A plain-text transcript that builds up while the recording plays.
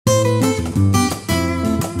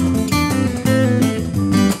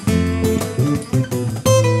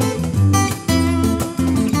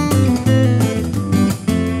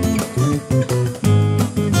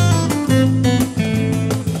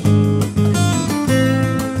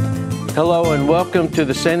Hello and welcome to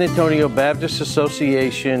the San Antonio Baptist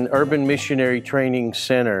Association Urban Missionary Training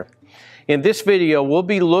Center. In this video, we'll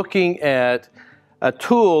be looking at a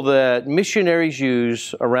tool that missionaries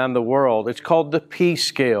use around the world. It's called the P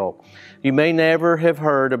Scale. You may never have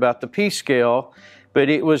heard about the P Scale, but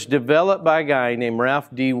it was developed by a guy named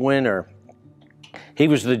Ralph D. Winter. He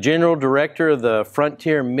was the General Director of the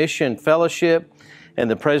Frontier Mission Fellowship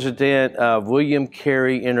and the President of William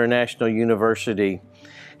Carey International University.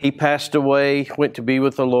 He passed away, went to be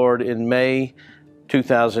with the Lord in May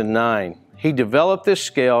 2009. He developed this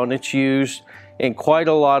scale and it's used in quite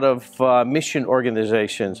a lot of mission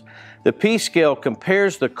organizations. The P Scale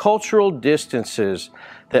compares the cultural distances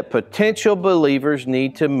that potential believers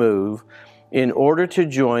need to move in order to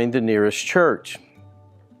join the nearest church.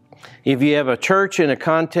 If you have a church in a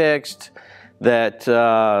context that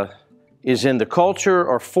is in the culture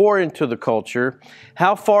or foreign to the culture,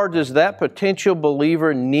 how far does that potential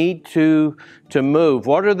believer need to move?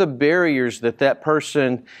 What are the barriers that that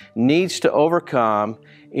person needs to overcome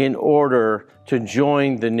in order to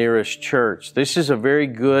join the nearest church? This is a very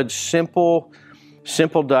good, simple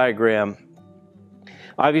diagram.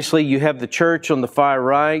 Obviously, you have the church on the far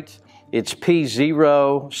right. It's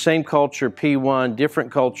P0, same culture P1,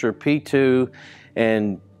 different culture P2,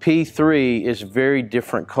 and P3 is very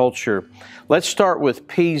different culture. Let's start with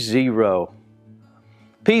P0.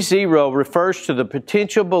 P0 refers to the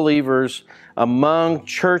potential believers among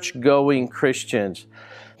church-going Christians.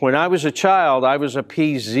 When I was a child, I was a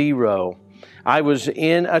P0. I was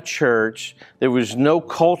in a church. There was no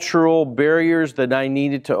cultural barriers that I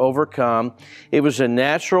needed to overcome. It was a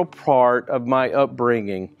natural part of my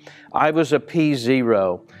upbringing. I was a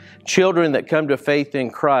P0. Children that come to faith in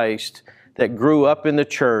Christ that grew up in the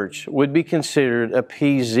church would be considered a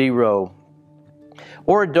P0.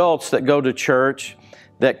 Or adults that go to church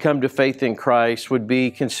that come to faith in Christ would be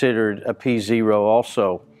considered a P0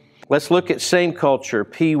 also. Let's look at same culture,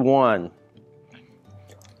 P1.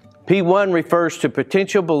 P1 refers to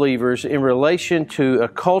potential believers in relation to a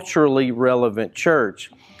culturally relevant church.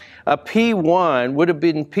 A P1 would have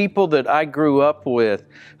been people that I grew up with,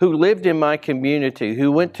 who lived in my community,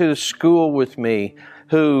 who went to school with me,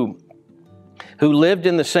 who lived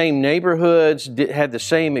in the same neighborhoods, had the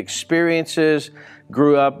same experiences,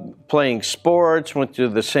 grew up playing sports, went to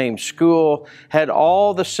the same school, had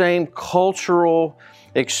all the same cultural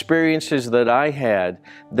experiences that I had.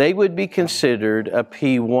 They would be considered a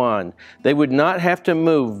P1. They would not have to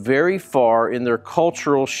move very far in their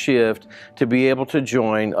cultural shift to be able to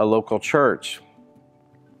join a local church.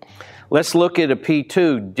 Let's look at a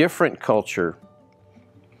P2, different culture.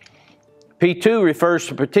 P2 refers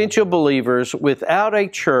to potential believers without a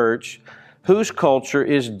church whose culture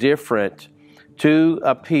is different to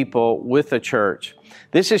a people with a church.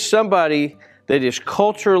 This is somebody that is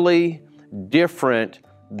culturally different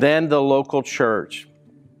than the local church.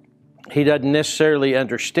 He doesn't necessarily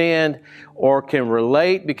understand or can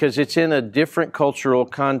relate because it's in a different cultural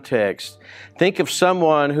context. Think of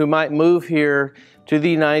someone who might move here to the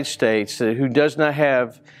United States who does not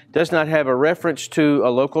have a reference to a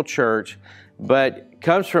local church, but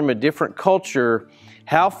comes from a different culture.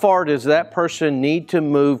 How far does that person need to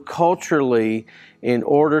move culturally in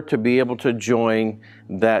order to be able to join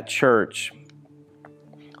that church?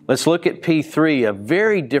 Let's look at P3, a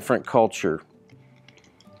very different culture.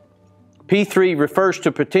 P3 refers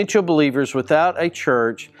to potential believers without a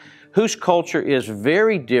church whose culture is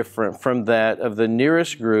very different from that of the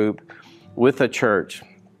nearest group with a church.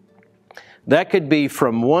 That could be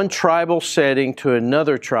from one tribal setting to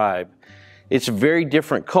another tribe. It's a very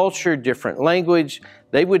different culture, different language.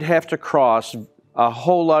 They would have to cross a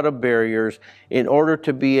whole lot of barriers in order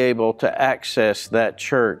to be able to access that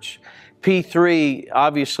church. P3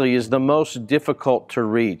 obviously is the most difficult to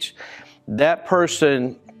reach. That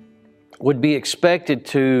person would be expected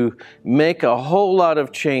to make a whole lot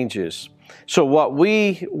of changes. So what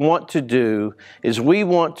we want to do is we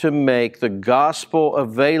want to make the gospel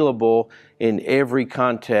available in every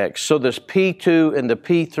context. So this P2 and the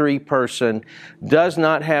P3 person does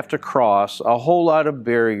not have to cross a whole lot of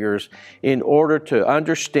barriers in order to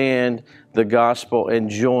understand the gospel and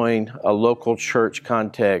join a local church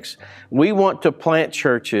context. We want to plant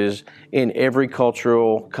churches in every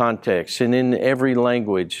cultural context and in every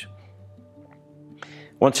language.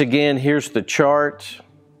 Once again, here's the chart.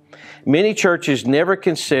 Many churches never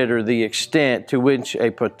consider the extent to which a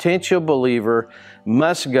potential believer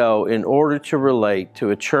must go in order to relate to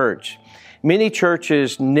a church. Many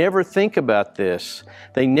churches never think about this.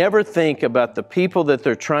 They never think about the people that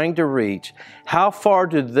they're trying to reach. How far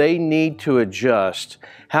do they need to adjust?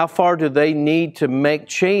 How far do they need to make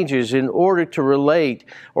changes in order to relate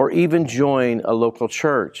or even join a local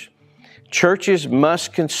church? Churches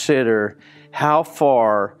must consider how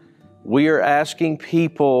far we are asking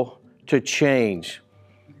people to change.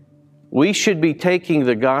 We should be taking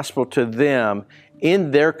the gospel to them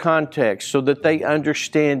in their context so that they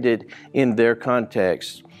understand it in their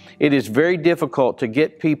context. It is very difficult to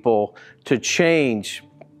get people to change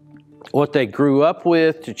what they grew up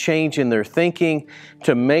with, to change in their thinking,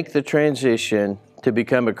 to make the transition to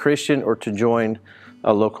become a Christian or to join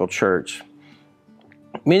a local church.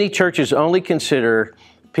 Many churches only consider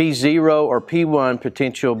P0 or P1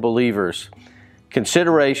 potential believers.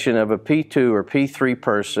 Consideration of a P2 or P3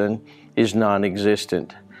 person is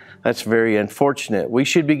non-existent. That's very unfortunate. We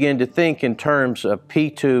should begin to think in terms of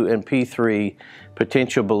P2 and P3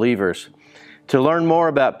 potential believers. To learn more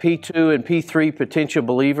about P2 and P3 potential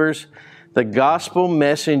believers, the gospel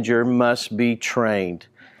messenger must be trained.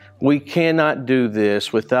 We cannot do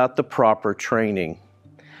this without the proper training.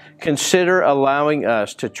 Consider allowing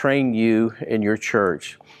us to train you in your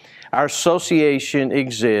church. Our association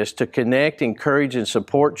exists to connect, encourage, and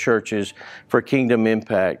support churches for kingdom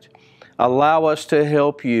impact. Allow us to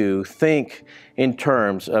help you think in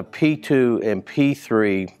terms of P2 and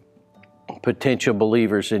P3 potential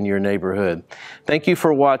believers in your neighborhood. Thank you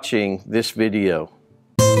for watching this video.